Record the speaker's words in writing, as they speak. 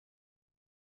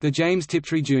The James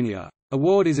Tiptree Jr.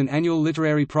 Award is an annual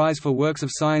literary prize for works of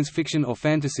science fiction or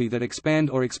fantasy that expand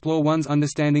or explore one's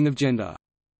understanding of gender.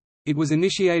 It was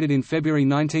initiated in February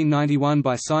 1991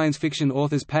 by science fiction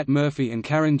authors Pat Murphy and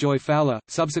Karen Joy Fowler,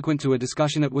 subsequent to a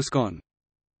discussion at WisCon.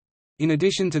 In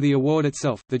addition to the award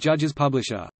itself, the judges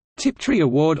publish a Tiptree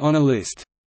Award honor list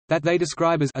that they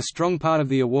describe as a strong part of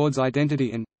the award's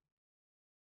identity and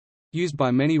used by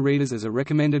many readers as a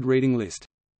recommended reading list.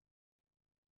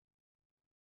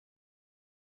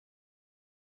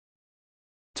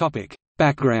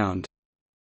 Background.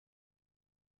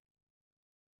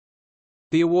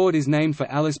 The award is named for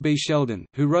Alice B. Sheldon,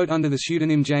 who wrote under the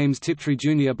pseudonym James Tiptree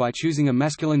Jr. by choosing a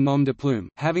masculine nom de plume,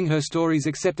 having her stories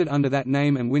accepted under that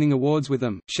name and winning awards with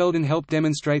them. Sheldon helped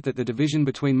demonstrate that the division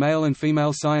between male and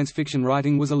female science fiction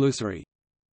writing was illusory.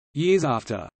 Years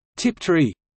after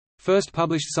Tiptree first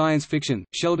published science fiction,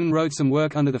 Sheldon wrote some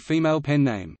work under the female pen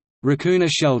name Raccoona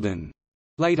Sheldon.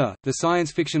 Later, the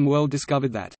science fiction world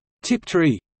discovered that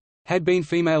Tiptree had been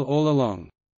female all along.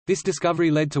 This discovery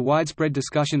led to widespread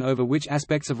discussion over which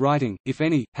aspects of writing, if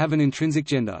any, have an intrinsic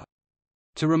gender.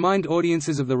 To remind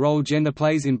audiences of the role gender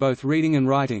plays in both reading and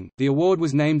writing, the award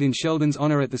was named in Sheldon's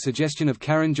honor at the suggestion of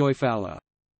Karen Joy Fowler.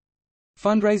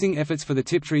 Fundraising efforts for the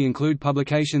Tiptree include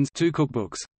publications, 2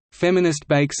 cookbooks, Feminist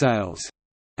Bake Sales,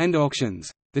 and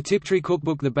auctions. The Tiptree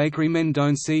cookbook The Bakery Men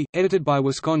Don't See, edited by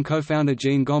WisCon co-founder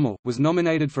Jean Gommel, was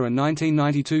nominated for a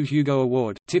 1992 Hugo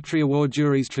Award. Tiptree Award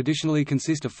juries traditionally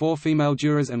consist of 4 female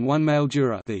jurors and 1 male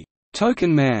juror, the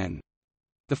token man.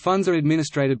 The funds are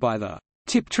administered by the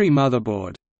Tiptree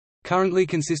Motherboard, currently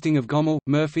consisting of Gommel,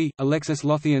 Murphy, Alexis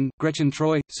Lothian, Gretchen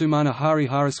Troy, Sumana Hari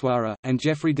Haraswara, and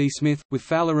Jeffrey D. Smith, with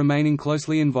Fowler remaining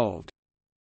closely involved.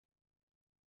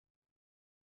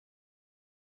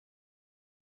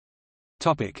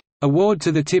 Award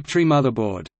to the Tiptree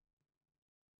Motherboard.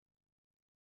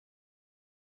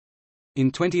 In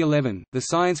 2011, the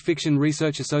Science Fiction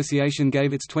Research Association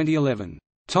gave its 2011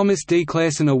 Thomas D.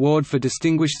 Clareson Award for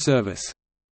Distinguished Service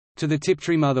to the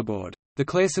Tiptree Motherboard. The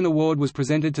Clareson Award was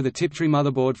presented to the Tiptree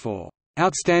Motherboard for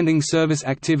outstanding service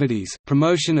activities,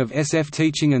 promotion of SF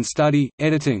teaching and study,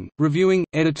 editing, reviewing,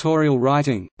 editorial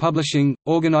writing, publishing,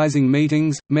 organizing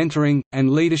meetings, mentoring,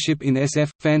 and leadership in SF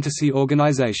fantasy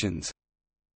organizations.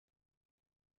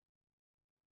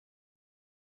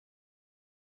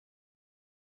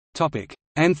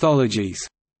 Anthologies.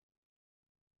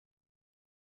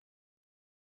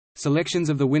 Selections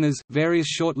of the winners, various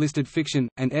short-listed fiction,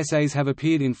 and essays have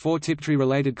appeared in 4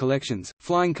 Tiptree-related collections,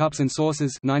 Flying Cups and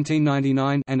Saucers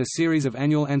 1999, and a series of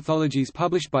annual anthologies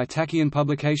published by Tachyon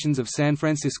Publications of San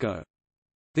Francisco.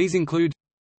 These include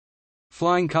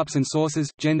Flying Cups and Saucers,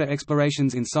 Gender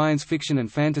Explorations in Science Fiction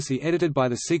and Fantasy, edited by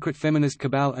the Secret Feminist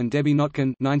Cabal and Debbie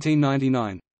Notkin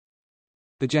 1999.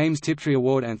 The James Tiptree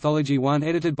Award Anthology 1,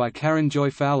 edited by Karen Joy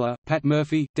Fowler, Pat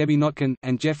Murphy, Debbie Notkin,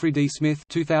 and Jeffrey D. Smith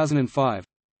 2005.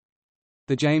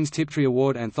 The James Tiptree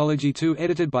Award Anthology 2,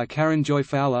 edited by Karen Joy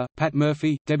Fowler, Pat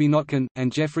Murphy, Debbie Notkin,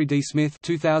 and Jeffrey D. Smith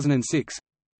 2006.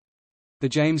 The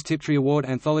James Tiptree Award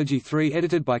Anthology 3,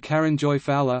 edited by Karen Joy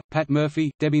Fowler, Pat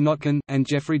Murphy, Debbie Notkin, and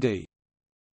Jeffrey D.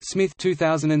 Smith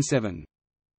 2007.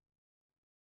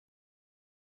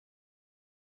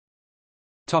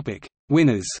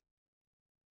 Winners.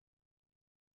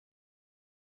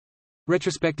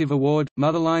 Retrospective Award,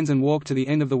 Motherlines and Walk to the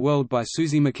End of the World by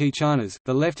Susie McKee Charnas,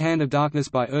 The Left Hand of Darkness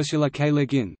by Ursula K. Le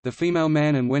Guin, The Female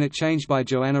Man and When It Changed by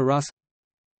Joanna Russ.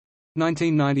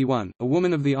 1991, A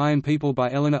Woman of the Iron People by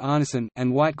Eleanor Arneson,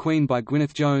 and White Queen by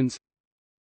Gwyneth Jones.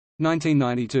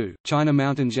 1992, China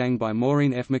Mountain Zhang by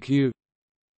Maureen F. McHugh.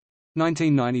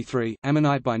 1993,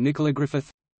 Ammonite by Nicola Griffith.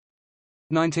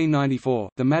 1994,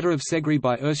 The Matter of Segre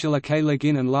by Ursula K. Le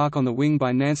Guin and Lark on the Wing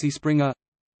by Nancy Springer.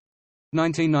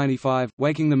 1995,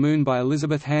 Waking the Moon by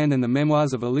Elizabeth Hand and the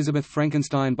Memoirs of Elizabeth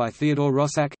Frankenstein by Theodore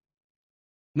Roszak.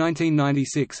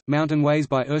 1996, Mountain Ways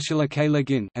by Ursula K. Le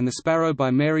Guin, and The Sparrow by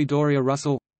Mary Doria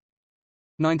Russell.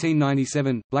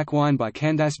 1997, Black Wine by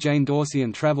Candace Jane Dorsey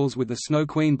and Travels with the Snow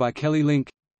Queen by Kelly Link.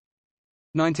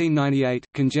 1998,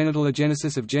 Congenital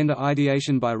Agenesis of Gender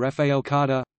Ideation by Raphael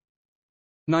Carter.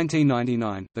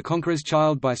 1999, The Conqueror's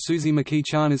Child by Susie McKee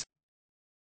Charnas.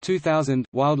 2000,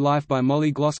 Wildlife by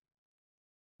Molly Gloss.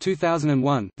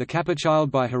 2001, The Kappa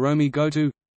Child by Hiromi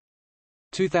Goto.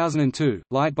 2002,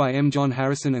 Light by M. John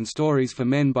Harrison and Stories for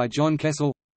Men by John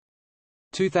Kessel.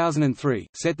 2003,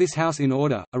 Set This House in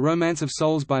Order, A Romance of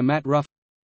Souls by Matt Ruff.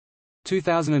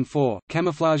 2004,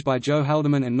 Camouflage by Joe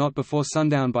Haldeman and Not Before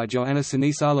Sundown by Joanna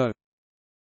Sinisalo.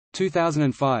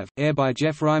 2005, Air by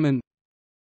Jeff Ryman.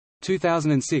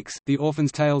 2006, The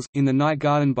Orphan's Tales, In the Night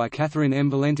Garden by Catherine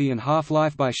M. Valenti and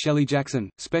Half-Life by Shelley Jackson.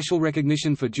 Special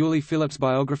recognition for Julie Phillips'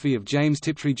 biography of James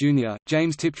Tiptree Jr.,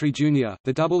 James Tiptree Jr.,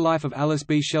 The Double Life of Alice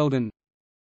B. Sheldon.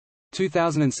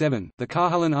 2007, The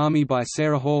Carhullan Army by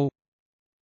Sarah Hall.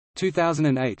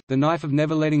 2008, The Knife of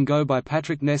Never Letting Go by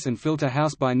Patrick Ness and Filter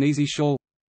House by Neezy Shaw.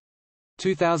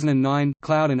 2009,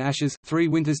 Cloud and Ashes, Three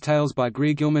Winters Tales by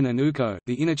Greer Gilman and Uko,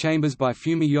 The Inner Chambers by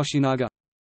Fumi Yoshinaga.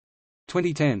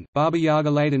 2010, Baba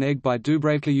Yaga Laid an Egg by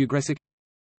Dubravka Ugresic.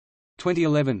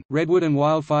 2011, Redwood and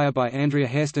Wildfire by Andrea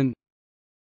Hairston.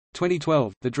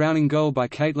 2012, The Drowning Girl by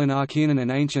Caitlin R. Kiernan and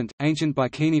Ancient, Ancient by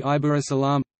Kini Ibura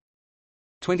Salam.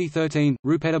 2013,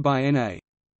 Rupetta by N.A.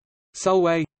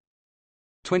 Sulway.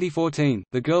 2014,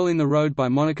 The Girl in the Road by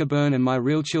Monica Byrne and My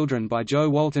Real Children by Joe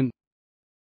Walton.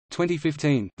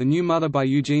 2015, The New Mother by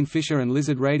Eugene Fisher and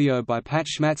Lizard Radio by Pat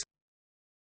Schmatz.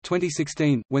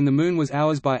 2016, When the Moon Was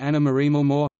Ours by Anna Marie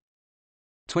Moore.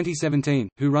 2017,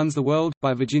 Who Runs the World?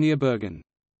 By Virginia Bergen.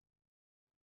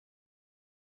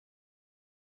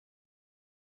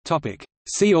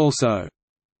 See also: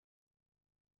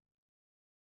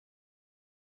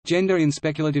 Gender in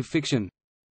speculative fiction,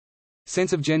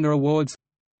 Sense of Gender Awards,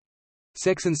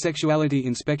 Sex and sexuality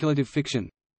in speculative fiction,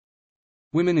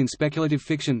 Women in speculative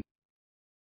fiction,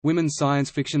 Women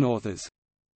science fiction authors.